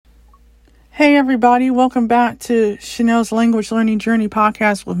Hey everybody, welcome back to Chanel's Language Learning Journey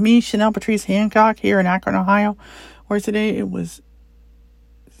podcast with me, Chanel Patrice Hancock, here in Akron, Ohio, where today it was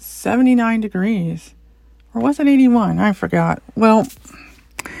 79 degrees. Or was it 81? I forgot. Well,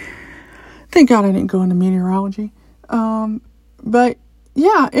 thank God I didn't go into meteorology. But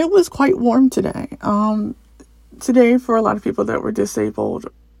yeah, it was quite warm today. Today, for a lot of people that were disabled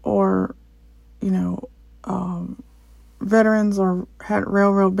or, veterans or had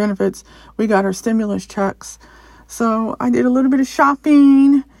railroad benefits, we got our stimulus checks. So I did a little bit of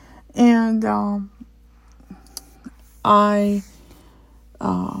shopping, and I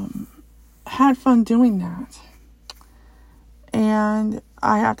had fun doing that. And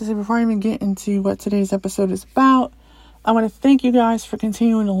I have to say, before I even get into what today's episode is about, I want to thank you guys for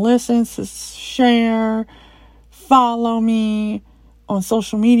continuing to listen, to share, follow me on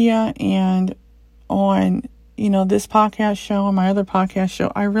social media and on this podcast show and my other podcast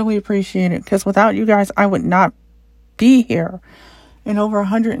show. I really appreciate it, because without you guys, I would not be here in over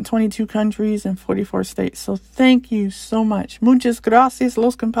 122 countries and 44 states. So thank you so much. Muchas gracias,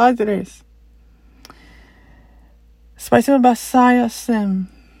 los compadres. Spasibo basaya sim.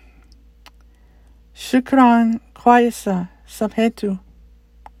 Shukran kwayasa sabhetu.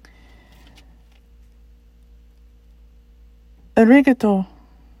 Arigato.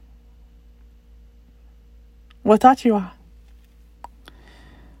 Watachi wa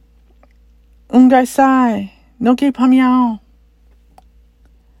ungai sai noki pamiao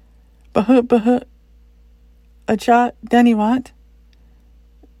bahut acha daniwat.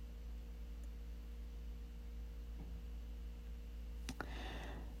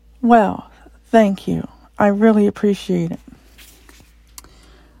 Well, thank you. I really appreciate it.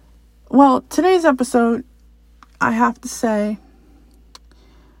 Well, today's episode, I have to say,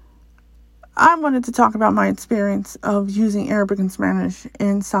 I wanted to talk about my experience of using Arabic and Spanish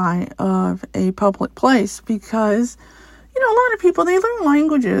inside of a public place, because, a lot of people, they learn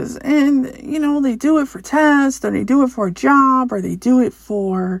languages and, they do it for tests, or they do it for a job, or they do it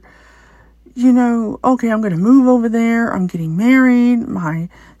for, okay, I'm going to move over there. I'm getting married. My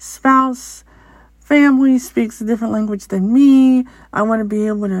spouse family speaks a different language than me. I want to be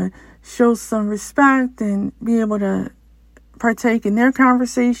able to show some respect and be able to partake in their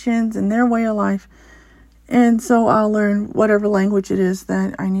conversations and their way of life. And so I'll learn whatever language it is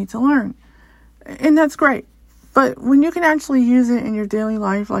that I need to learn. And that's great. But when you can actually use it in your daily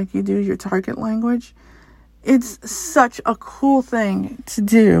life like you do your target language, it's such a cool thing to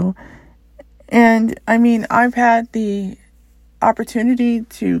do. And I've had the opportunity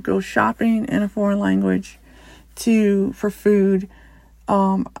to go shopping in a foreign language, for food,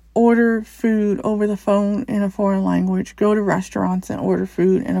 order food over the phone in a foreign language, go to restaurants and order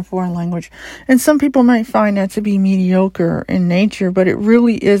food in a foreign language. And some people might find that to be mediocre in nature, but it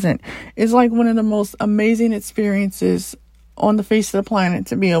really isn't. It's like one of the most amazing experiences on the face of the planet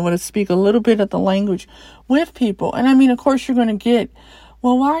to be able to speak a little bit of the language with people. And of course you're going to get,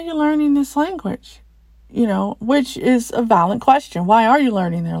 well, why are you learning this language? Which is a valid question. Why are you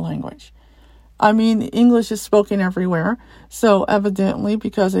learning their language? English is spoken everywhere. So evidently,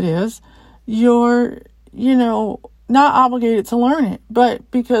 because it is, you're, not obligated to learn it. But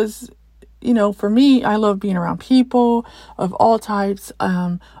because, for me, I love being around people of all types,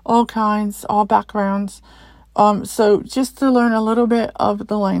 all kinds, all backgrounds. So just to learn a little bit of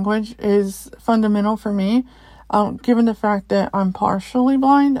the language is fundamental for me. Given the fact that I'm partially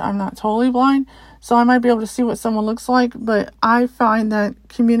blind, I'm not totally blind. So I might be able to see what someone looks like. But I find that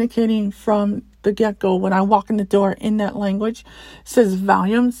communicating from the get-go, when I walk in the door in that language, says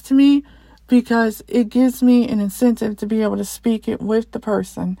volumes to me, because it gives me an incentive to be able to speak it with the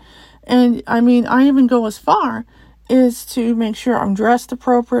person. And I even go as far as to make sure I'm dressed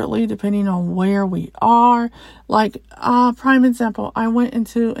appropriately depending on where we are. Like, prime example, I went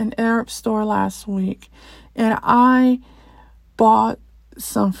into an Arab store last week and I bought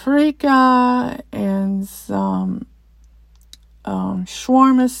some frika and some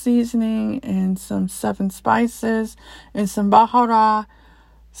shawarma seasoning and some 7 spices and some bahara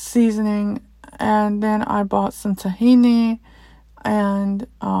seasoning, and then I bought some tahini, and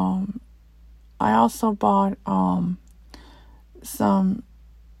I also bought some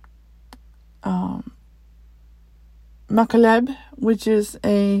makaleb, which is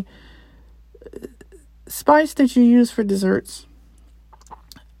a spice that you use for desserts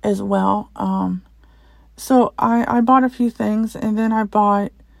as well. So I bought a few things, and then I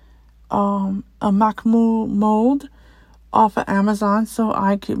bought a makmul mold off of Amazon so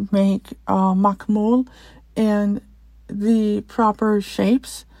I could make makmul in the proper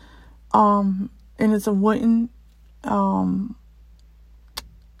shapes. And it's a wooden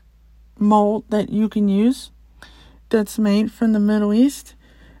mold that you can use that's made from the Middle East.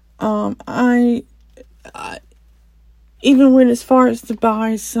 I even went as far as to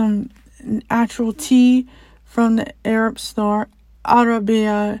buy some actual tea from the Arab store,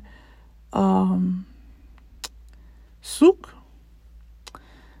 Arabia Souk,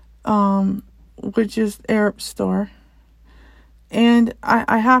 which is Arab store. And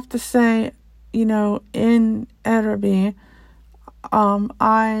I have to say, in Arabic,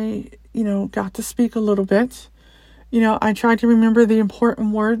 I, got to speak a little bit. I tried to remember the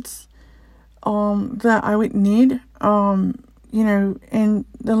important words that I would need. And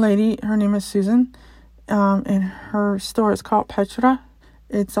the lady, her name is Susan, and her store is called Petra.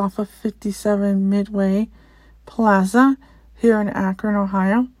 It's off of 57 Midway Plaza here in Akron,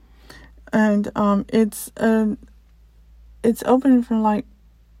 Ohio. And it's open from like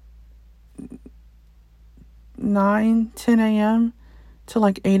 9-10 a.m. to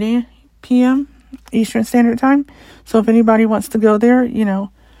like 8 p.m. Eastern Standard Time. So if anybody wants to go there,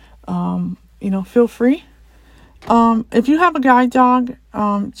 feel free. If you have a guide dog,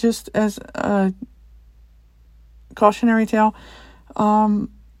 just as a cautionary tale, some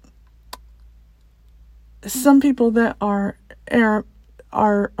people that are Arab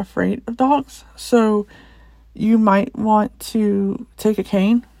are afraid of dogs, so you might want to take a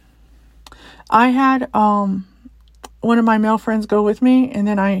cane. I had one of my male friends go with me, and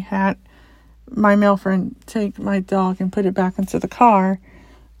then I had my male friend take my dog and put it back into the car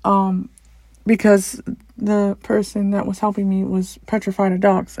because the person that was helping me was petrified of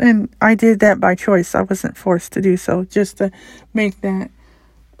dogs. And I did that by choice. I wasn't forced to do so, just to make that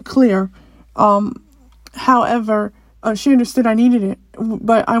clear. However, she understood I needed it,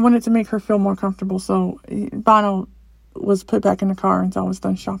 but I wanted to make her feel more comfortable. So Bono was put back in the car until I was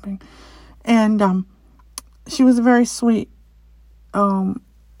done shopping. And she was a very sweet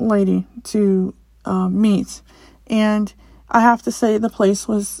lady to meet. And I have to say the place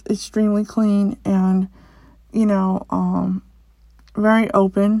was extremely clean and, very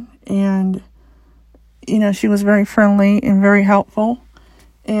open. And, she was very friendly and very helpful.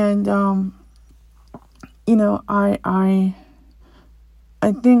 And,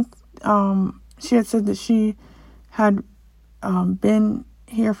 I think she had said that she had been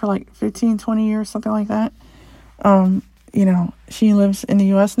here for like 15, 20 years, something like that. She lives in the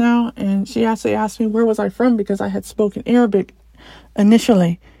U.S. now, and she actually asked me where was I from because I had spoken Arabic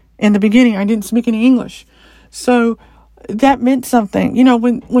initially. In the beginning, I didn't speak any English. So that meant something.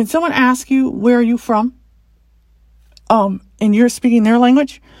 When someone asks you, where are you from? And you're speaking their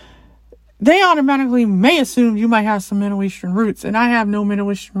language, they automatically may assume you might have some Middle Eastern roots. And I have no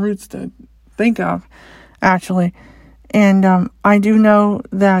Middle Eastern roots to think of, actually. And I do know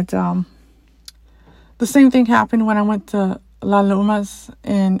that the same thing happened when I went to La Lumas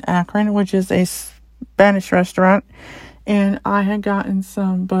in Akron, which is a Spanish restaurant. And I had gotten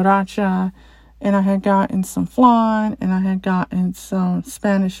some borracha, and I had gotten some flan, and I had gotten some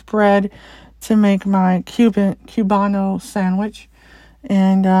Spanish bread to make my Cubano sandwich,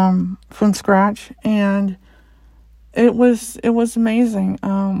 and from scratch. And it was amazing.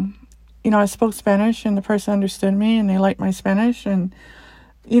 I spoke Spanish, and the person understood me, and they liked my Spanish, and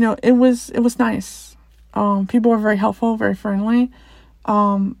it was nice. People were very helpful, very friendly.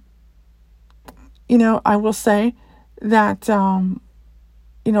 I will say that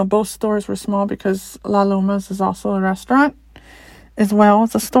both stores were small because La Lomas is also a restaurant as well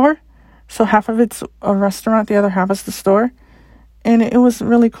as a store. So half of it's a restaurant, the other half is the store. And it was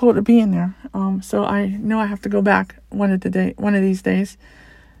really cool to be in there. So I know I have to go back one of these days.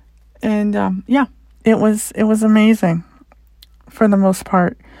 And it was amazing for the most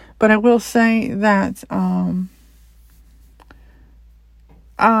part. But I will say that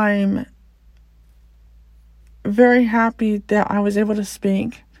I'm very happy that I was able to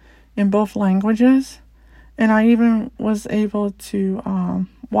speak in both languages. And I even was able to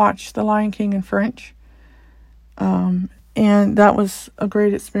watch The Lion King in French. And that was a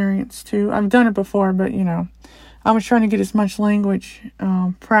great experience too. I've done it before, but I was trying to get as much language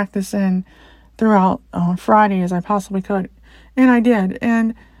practice in throughout Friday as I possibly could. And I did.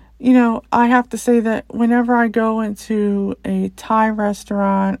 And, I have to say that whenever I go into a Thai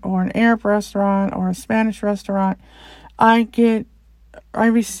restaurant or an Arab restaurant or a Spanish restaurant, I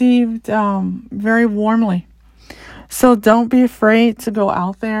received very warmly. So don't be afraid to go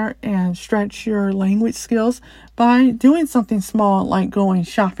out there and stretch your language skills by doing something small like going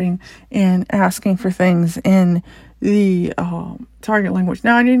shopping and asking for things in the target language.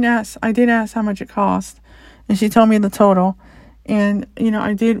 Now, I did ask how much it cost, and she told me the total. And,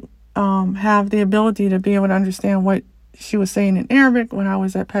 I did have the ability to be able to understand what she was saying in Arabic when I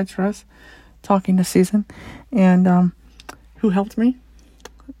was at Petra's talking to Susan, and who helped me.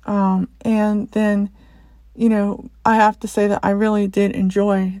 And then, I have to say that I really did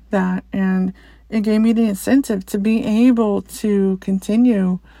enjoy that, and it gave me the incentive to be able to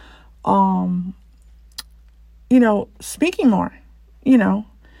continue, speaking more,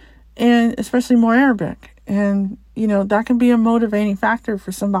 and especially more Arabic. And, that can be a motivating factor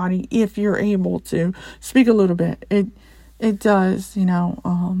for somebody if you're able to speak a little bit. It does,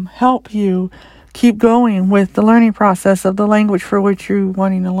 help you keep going with the learning process of the language for which you're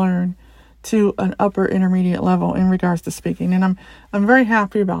wanting to learn to an upper intermediate level in regards to speaking. And I'm very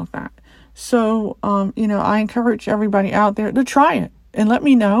happy about that. So, I encourage everybody out there to try it and let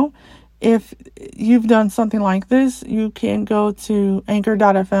me know if you've done something like this. You can go to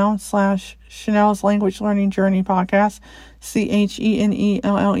anchor.fm/Chanel's Language Learning Journey Podcast,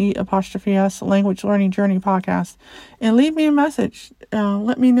 CHENELLE'' Language Learning Journey Podcast, and leave me a message.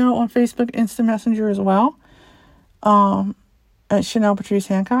 Let me know on Facebook Instant Messenger as well, at Chanel Patrice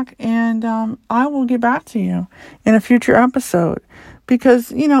Hancock, and I will get back to you in a future episode,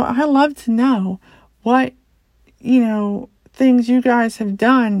 because, I love to know what, things you guys have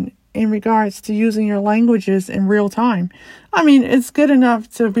done in regards to using your languages in real time. I mean, it's good enough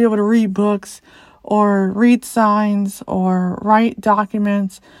to be able to read books or read signs or write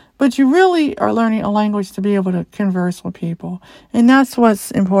documents, but you really are learning a language to be able to converse with people. And that's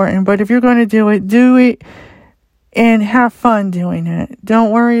what's important. But if you're going to do it and have fun doing it.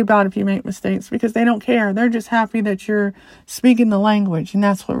 Don't worry about if you make mistakes, because they don't care. They're just happy that you're speaking the language, and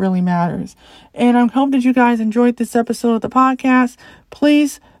that's what really matters. And I hope that you guys enjoyed this episode of the podcast.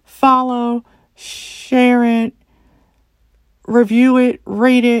 Please follow, share it, review it,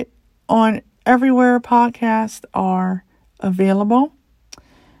 rate it on everywhere podcasts are available.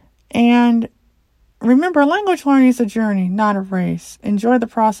 And remember, language learning is a journey, not a race. Enjoy the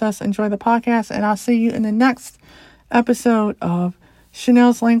process, enjoy the podcast, and I'll see you in the next episode of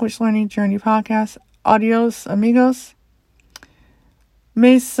Chanel's Language Learning Journey Podcast. Adios, amigos.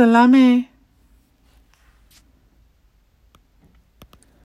 Me salame.